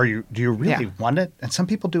success. Do you really want it? And some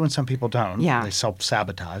people do and some people don't. Yeah. They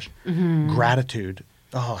self-sabotage. Gratitude.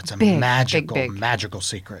 Oh, it's a magical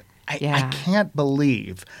secret. I can't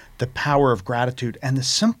believe the power of gratitude and the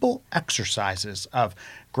simple exercises of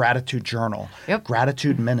gratitude journal,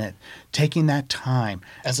 gratitude minute, taking that time.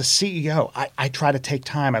 As a CEO, I try to take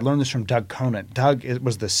time. I learned this from Doug Conant. Doug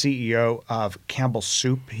was the CEO of Campbell's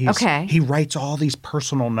Soup. He writes all these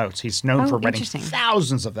personal notes. He's known for writing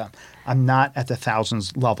thousands of them. I'm not at the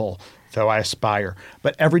thousands level, though I aspire.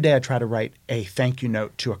 But every day I try to write a thank you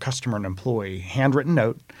note to a customer and employee, handwritten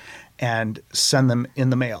note, and send them in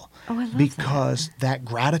the mail. Oh, I love because that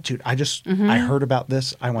gratitude, I heard about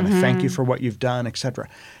this. I want to thank you for what you've done, etc.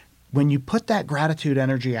 When you put that gratitude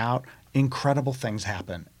energy out, incredible things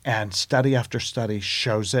happen. And study after study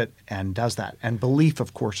shows it and does that. And belief,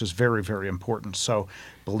 of course, is very, very important. So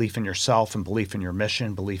belief in yourself and belief in your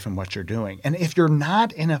mission, belief in what you're doing. And if you're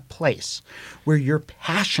not in a place where you're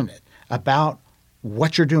passionate about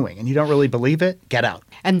what you're doing and you don't really believe it, get out.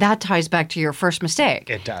 And that ties back to your first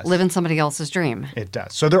mistake. It does. Living somebody else's dream. It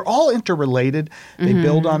does. So they're all interrelated. They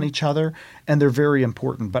build on each other, and they're very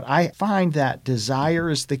important. But I find that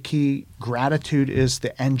desire is the key, gratitude is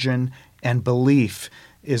the engine, and belief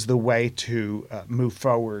is the way to move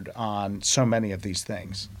forward on so many of these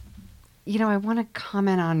things. You know, I want to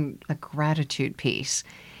comment on the gratitude piece.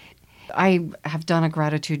 I have done a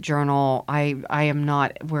gratitude journal. I am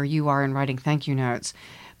not where you are in writing thank you notes.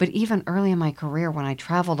 But even early in my career, when I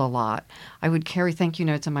traveled a lot, I would carry thank you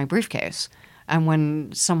notes in my briefcase. And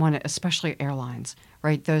when someone, especially airlines,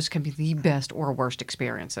 right, those can be the best or worst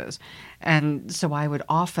experiences. And so I would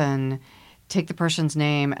often take the person's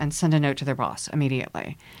name and send a note to their boss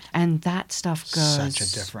immediately. And that stuff goes... Such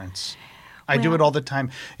a difference. I do it all the time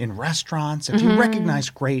in restaurants. If you recognize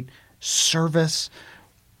great service,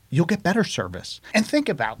 you'll get better service. And think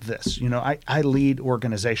about this. You know, I lead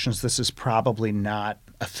organizations. This is probably not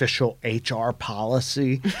official HR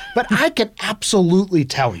policy, but I can absolutely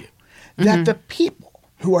tell you that the people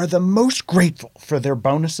who are the most grateful for their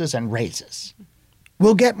bonuses and raises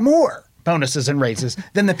will get more bonuses and raises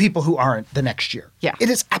than the people who aren't the next year. Yeah. It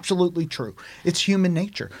is absolutely true. It's human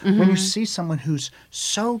nature. When you see someone who's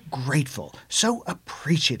so grateful, so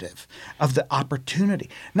appreciative of the opportunity,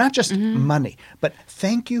 not just money, but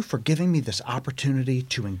thank you for giving me this opportunity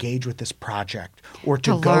to engage with this project or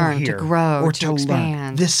to go learn, here to grow, or to learn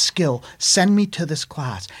expand. this skill. Send me to this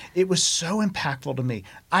class. It was so impactful to me.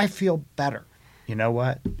 I feel better. You know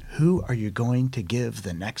what? Who are you going to give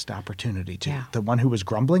the next opportunity to? Yeah. The one who was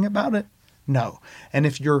grumbling about it? No. And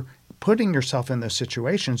if you're putting yourself in those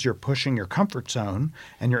situations, you're pushing your comfort zone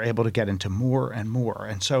and you're able to get into more and more.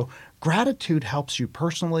 And so gratitude helps you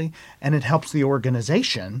personally and it helps the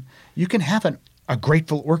organization. You can have a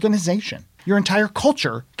grateful organization. Your entire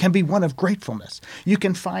culture can be one of gratefulness. You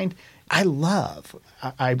can find, I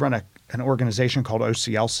run an organization called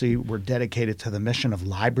OCLC. We're dedicated to the mission of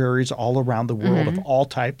libraries all around the world of all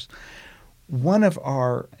types. One of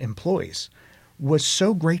our employees was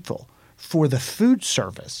so grateful for the food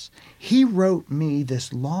service. He wrote me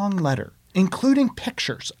this long letter, including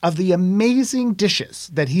pictures of the amazing dishes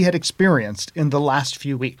that he had experienced in the last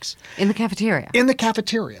few weeks. In the cafeteria? In the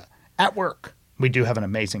cafeteria, at work. We do have an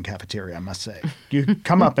amazing cafeteria, I must say. You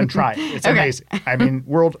come up and try it. It's amazing. I mean,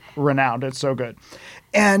 world renowned. It's so good.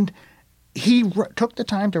 And he took the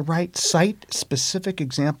time to write site-specific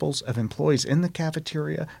examples of employees in the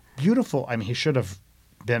cafeteria. Beautiful. I mean, he should have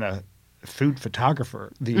been a food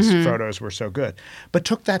photographer. These photos were so good. But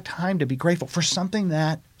took that time to be grateful for something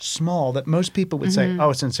that small that most people would say, oh,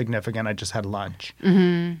 it's insignificant. I just had lunch.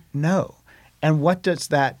 No. And what does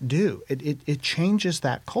that do? It changes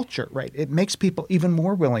that culture, right? It makes people even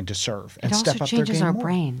more willing to serve and step up their game more. It also changes our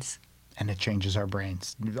brains. And it changes our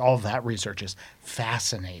brains. All of that research is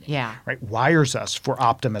fascinating. Yeah. Right? Wires us for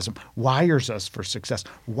optimism, wires us for success,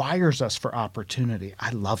 wires us for opportunity.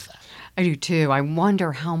 I love that. I do too. I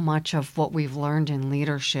wonder how much of what we've learned in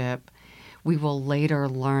leadership we will later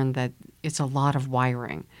learn that it's a lot of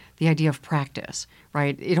wiring. The idea of practice,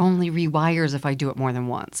 right? It only rewires if I do it more than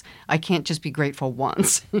once. I can't just be grateful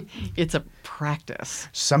once. It's a practice.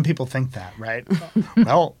 Some people think that, right?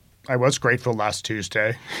 Well, I was grateful last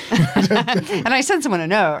Tuesday. And I sent someone a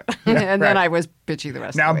note. And then I was bitchy the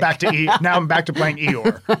rest of the week. Now I'm back to playing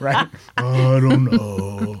Eeyore, right? I don't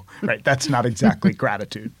know. Right. That's not exactly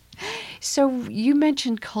gratitude. So you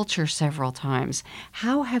mentioned culture several times.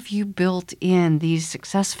 How have you built in these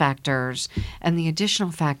success factors and the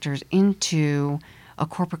additional factors into a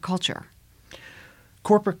corporate culture?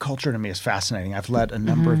 Corporate culture to me is fascinating. I've led a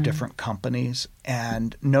number of different companies,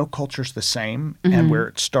 and no culture's the same and where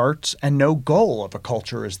it starts, and no goal of a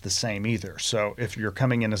culture is the same either. So if you're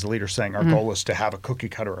coming in as a leader saying our goal is to have a cookie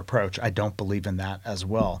cutter approach, I don't believe in that as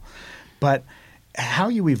well. But how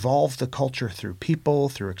you evolve the culture through people,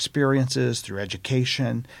 through experiences, through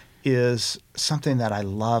education is something that I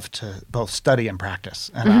love to both study and practice.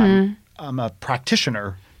 And I'm a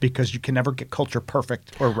practitioner because you can never get culture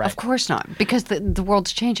perfect or right. Of course not, because the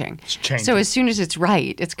world's changing. It's changing. So as soon as it's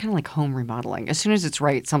right, it's kind of like home remodeling. As soon as it's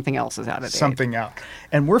right, something else is out of date. Something out.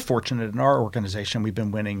 And we're fortunate in our organization. We've been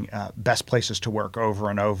winning best places to work over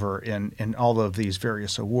and over in all of these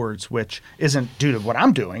various awards, which isn't due to what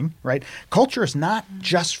I'm doing, right? Culture is not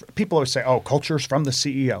just – people always say, oh, culture is from the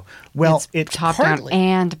CEO. Well, it's top partly, down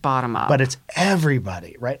and bottom up. but it's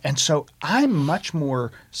everybody, right? And so I'm much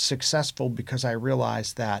more successful because I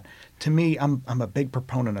realize that to me, I'm a big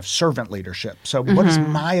proponent of servant leadership. So what is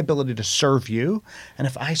my ability to serve you? And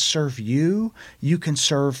if I serve you, you can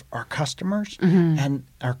serve our customers and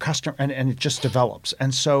our customer, and it just develops.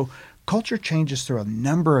 And so culture changes through a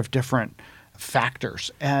number of different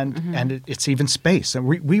factors, and it's even space. And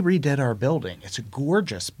we redid our building. It's a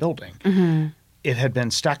gorgeous building. It had been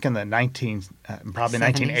stuck in the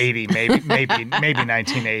 1980, maybe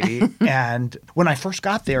 1980. And when I first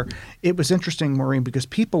got there, it was interesting, Maureen, because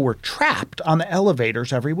people were trapped on the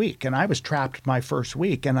elevators every week. And I was trapped my first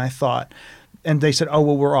week. And I thought, and they said, oh,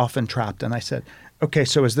 well, we're often trapped. And I said, okay,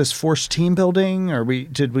 so is this forced team building, or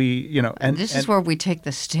did we, you know? And this is where we take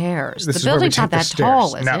the stairs. This The building's not that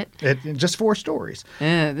tall, is it? Just 4 stories.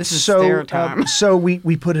 This is stair time. So we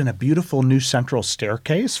put in a beautiful new central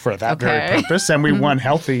staircase for that very purpose, and we won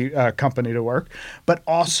Healthy Company to Work. But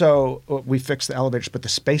also we fixed the elevators, but the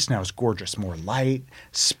space now is gorgeous. More light,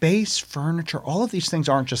 space, furniture, all of these things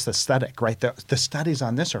aren't just aesthetic, right? The studies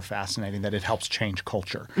on this are fascinating, that it helps change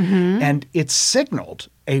culture. And it's signaled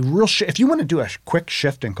a real if you want to do a quick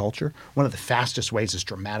shift in culture, one of the fastest ways is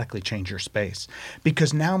dramatically change your space.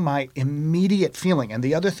 Because now my immediate feeling, and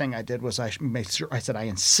the other thing I did was I said I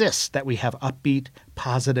insist that we have upbeat,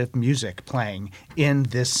 positive music playing in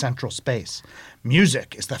this central space.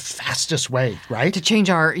 Music is the fastest way, right? To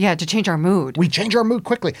change our mood. We change our mood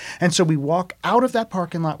quickly. And so we walk out of that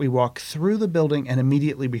parking lot, we walk through the building, and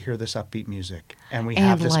immediately we hear this upbeat music. And we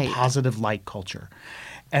have this positive light culture.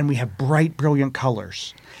 And we have bright, brilliant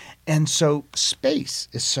colors. And so space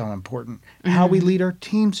is so important. How we lead our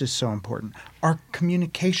teams is so important. Our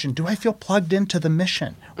communication. Do I feel plugged into the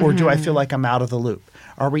mission, or do I feel like I'm out of the loop?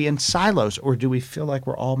 Are we in silos, or do we feel like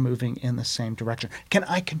we're all moving in the same direction? Can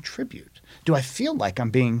I contribute? Do I feel like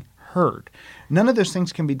I'm being heard? None of those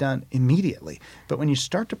things can be done immediately. But when you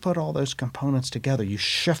start to put all those components together, you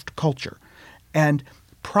shift culture. And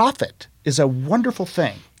profit is a wonderful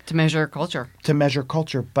thing. To measure culture.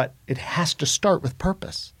 But it has to start with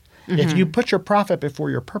purpose. If you put your profit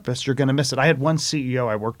before your purpose, you're going to miss it. I had one CEO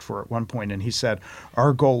I worked for at one point, and he said,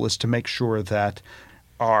 our goal is to make sure that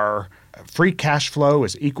our free cash flow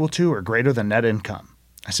is equal to or greater than net income.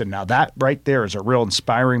 I said, now that right there is a real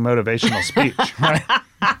inspiring motivational speech, right?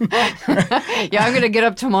 Yeah, I'm going to get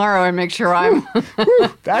up tomorrow and make sure I'm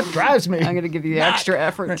that drives me. I'm going to give you the extra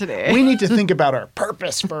effort today. We need to think about our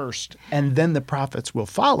purpose first, and then the profits will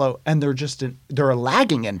follow. And they're a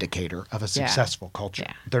lagging indicator of a successful culture.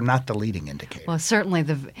 Yeah. They're not the leading indicator. Well, certainly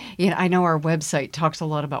I know our website talks a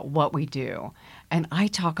lot about what we do, and I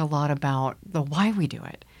talk a lot about the why we do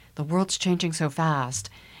it. The world's changing so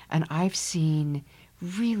fast, and I've seen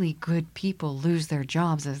really good people lose their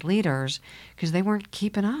jobs as leaders because they weren't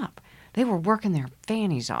keeping up. They were working their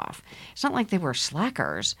fannies off. It's not like they were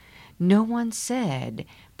slackers. No one said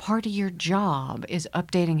part of your job is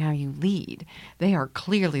updating how you lead. They are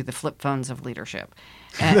clearly the flip phones of leadership.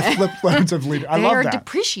 The flip phones of leadership. I love that. They are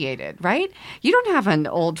depreciated, right? You don't have an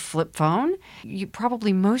old flip phone.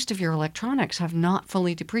 Most of your electronics have not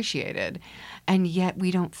fully depreciated. And yet we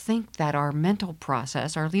don't think that our mental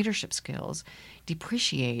process, our leadership skills,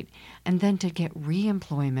 depreciate. And then to get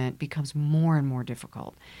re-employment becomes more and more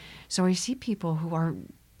difficult. So I see people who are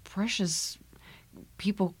precious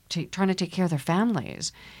people trying to take care of their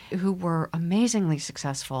families who were amazingly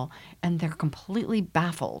successful, and they're completely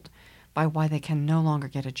baffled by why they can no longer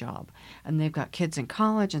get a job. And they've got kids in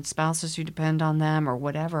college and spouses who depend on them or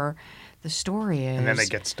whatever the story is. And then they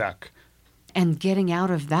get stuck. And getting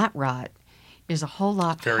out of that rut is a whole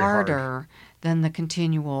lot harder than the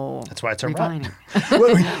continual That's why it's a refining.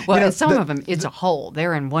 Well, some of them, it's a hole.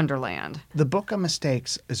 They're in Wonderland. The Book of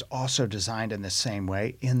Mistakes is also designed in the same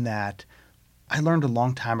way, in that I learned a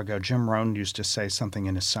long time ago, Jim Rohn used to say something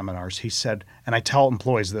in his seminars. He said, and I tell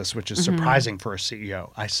employees this, which is surprising for a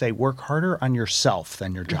CEO, I say, work harder on yourself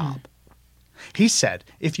than your job. He said,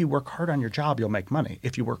 if you work hard on your job, you'll make money.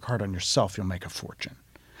 If you work hard on yourself, you'll make a fortune.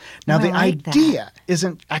 Now, the idea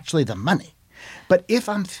isn't actually the money. But if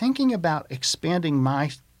I'm thinking about expanding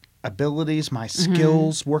my abilities, my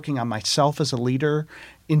skills, working on myself as a leader,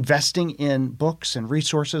 investing in books and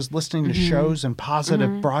resources, listening to shows and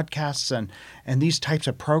positive broadcasts and these types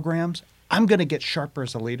of programs, I'm going to get sharper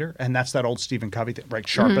as a leader. And that's that old Stephen Covey thing, right?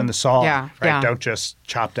 Sharpen the saw, right? Don't just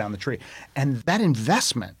chop down the tree. And that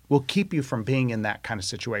investment will keep you from being in that kind of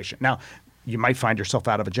situation. Now, you might find yourself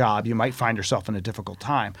out of a job. You might find yourself in a difficult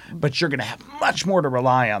time, but you're going to have much more to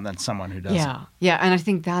rely on than someone who doesn't. Yeah, and I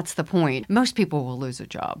think that's the point. Most people will lose a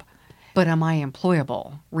job, but am I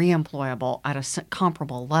employable, re-employable at a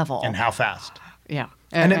comparable level? And how fast? Yeah.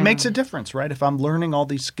 And it makes a difference, right? If I'm learning all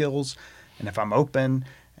these skills and if I'm open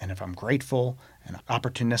and if I'm grateful and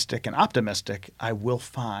opportunistic and optimistic, I will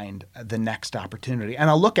find the next opportunity. And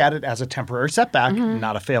I'll look at it as a temporary setback,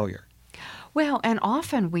 not a failure. Well, and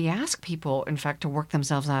often we ask people, in fact, to work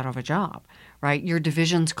themselves out of a job, right? Your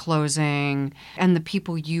division's closing, and the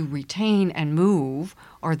people you retain and move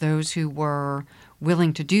are those who were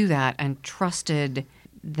willing to do that and trusted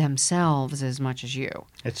themselves as much as you.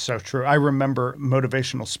 It's so true. I remember a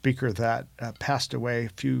motivational speaker that passed away a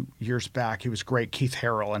few years back. He was great, Keith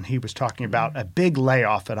Harrell, and he was talking about a big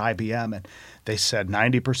layoff at IBM, and they said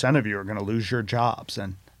 90% of you are going to lose your jobs.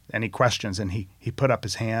 And any questions? And he put up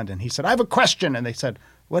his hand and he said, I have a question. And they said,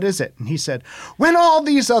 what is it? And he said, when all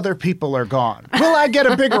these other people are gone, will I get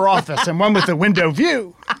a bigger office and one with a window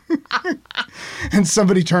view? And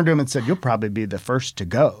somebody turned to him and said, you'll probably be the first to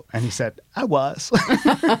go. And he said, I was.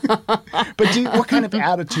 But what kind of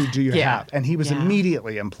attitude do you have? And he was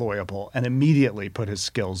immediately employable and immediately put his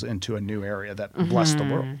skills into a new area that blessed the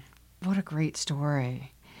world. What a great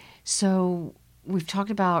story. So we've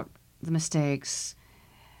talked about the mistakes.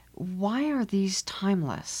 Why are these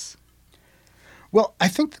timeless? Well, I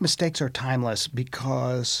think the mistakes are timeless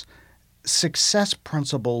because success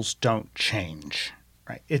principles don't change,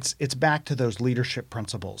 right? It's back to those leadership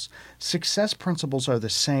principles. Success principles are the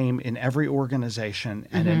same in every organization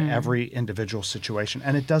and in every individual situation.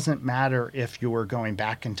 And it doesn't matter if you're going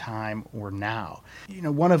back in time or now. You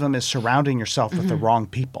know, one of them is surrounding yourself with the wrong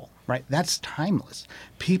people. Right? That's timeless.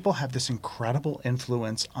 People have this incredible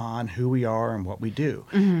influence on who we are and what we do.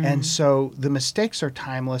 And so the mistakes are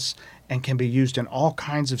timeless and can be used in all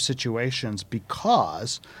kinds of situations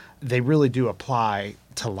because they really do apply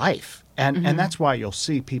to life. And that's why you'll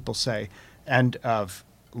see people say, end of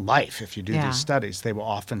life, if you do these studies, they will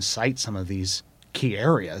often cite some of these key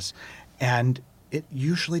areas. And it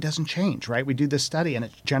usually doesn't change, right? We do this study and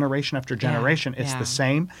it's generation after generation. It's the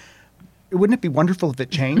same. Wouldn't it be wonderful if it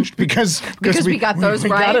changed? Because we got those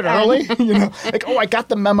right. We got it early. You know, like, I got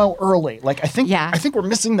the memo early. Like, I think we're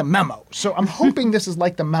missing the memo. So I'm hoping this is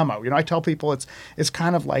like the memo. You know, I tell people it's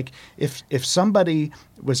kind of like if somebody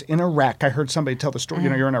was in a wreck. I heard somebody tell the story. You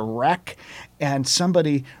know, you're in a wreck and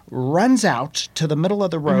somebody runs out to the middle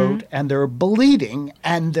of the road and they're bleeding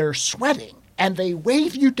and they're sweating and they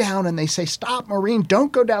wave you down and they say, "Stop, Maureen!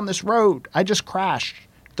 Don't go down this road. I just crashed.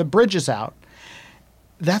 The bridge is out."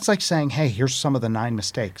 That's like saying, hey, here's some of the 9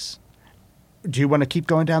 mistakes. Do you want to keep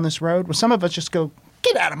going down this road? Well, some of us just go,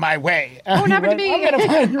 get out of my way. Oh, it happened to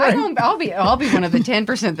me. I'll be one of the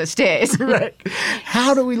 10% that stays. Right.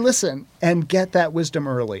 How do we listen and get that wisdom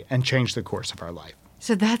early and change the course of our life?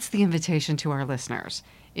 So that's the invitation to our listeners,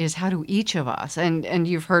 is how do each of us, and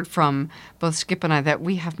you've heard from both Skip and I that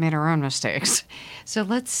we have made our own mistakes. So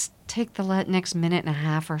let's take the next minute and a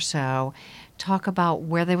half or so, talk about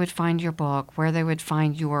where they would find your book, where they would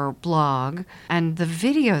find your blog, and the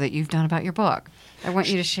video that you've done about your book. I want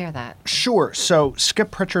you to share that. Sure. So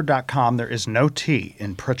skippritchard.com, there is no T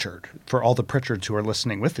in Pritchard. For all the Pritchards who are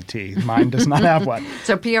listening with the T, mine does not have one.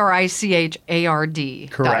 So PRICHARD.com.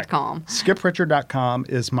 Correct. Skippritchard.com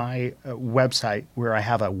is my website where I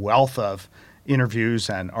have a wealth of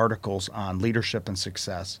interviews and articles on leadership and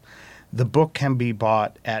success. The book can be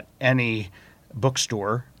bought at any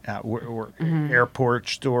bookstore, airport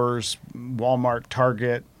stores, Walmart,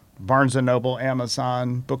 Target, Barnes & Noble,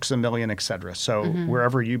 Amazon, Books A Million, etc. So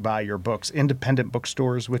wherever you buy your books, independent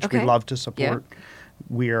bookstores, which we love to support,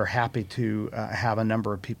 we are happy to have a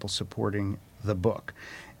number of people supporting the book.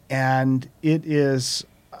 And it is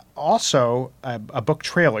also a book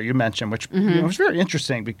trailer you mentioned, which was very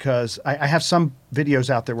interesting because I have some videos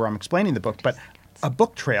out there where I'm explaining the book, but a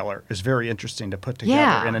book trailer is very interesting to put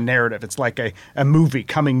together in a narrative. It's like a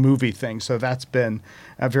coming movie thing. So that's been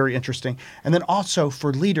very interesting. And then also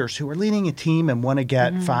for leaders who are leading a team and want to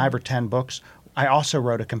get 5 or 10 books, I also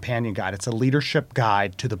wrote a companion guide. It's a leadership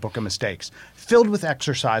guide to the Book of Mistakes, filled with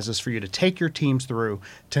exercises for you to take your teams through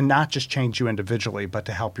to not just change you individually, but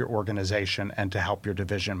to help your organization and to help your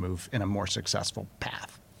division move in a more successful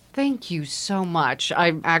path. Thank you so much.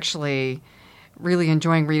 I'm actually really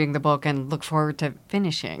enjoying reading the book and look forward to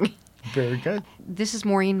finishing. Very good. This is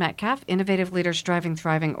Maureen Metcalf, Innovative Leaders Driving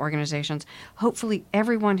Thriving Organizations. Hopefully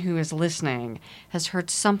everyone who is listening has heard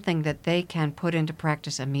something that they can put into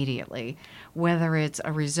practice immediately, whether it's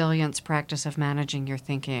a resilience practice of managing your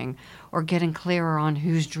thinking or getting clearer on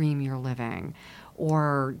whose dream you're living,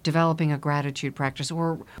 or developing a gratitude practice,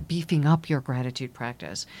 or beefing up your gratitude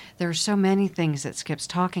practice. There are so many things that Skip's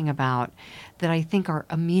talking about that I think are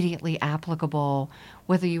immediately applicable,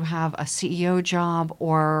 whether you have a CEO job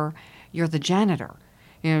or you're the janitor.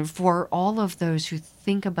 You know, for all of those who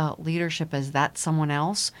think about leadership as that someone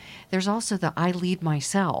else, there's also the I lead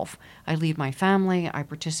myself. I lead my family, I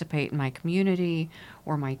participate in my community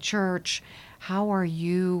or my church. How are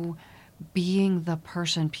you being the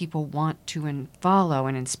person people want to follow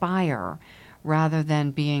and inspire rather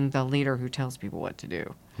than being the leader who tells people what to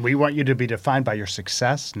do? We want you to be defined by your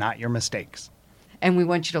success, not your mistakes. And we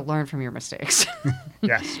want you to learn from your mistakes.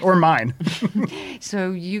 Yes, or mine.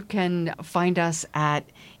 So you can find us at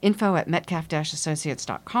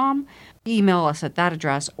info@metcalf-associates.com, email us at that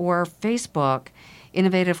address, or Facebook,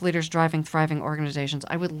 Innovative Leaders Driving Thriving Organizations.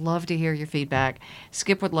 I would love to hear your feedback.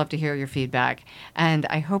 Skip would love to hear your feedback. And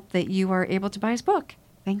I hope that you are able to buy his book.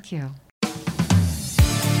 Thank you.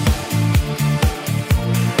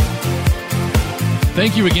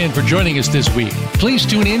 Thank you again for joining us this week. Please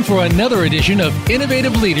tune in for another edition of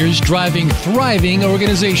Innovative Leaders Driving Thriving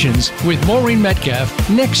Organizations with Maureen Metcalf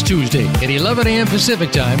next Tuesday at 11 a.m.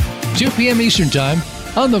 Pacific Time, 2 p.m. Eastern Time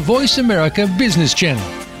on the Voice America Business Channel.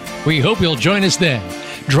 We hope you'll join us then.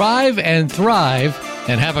 Drive and thrive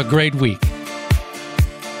and have a great week.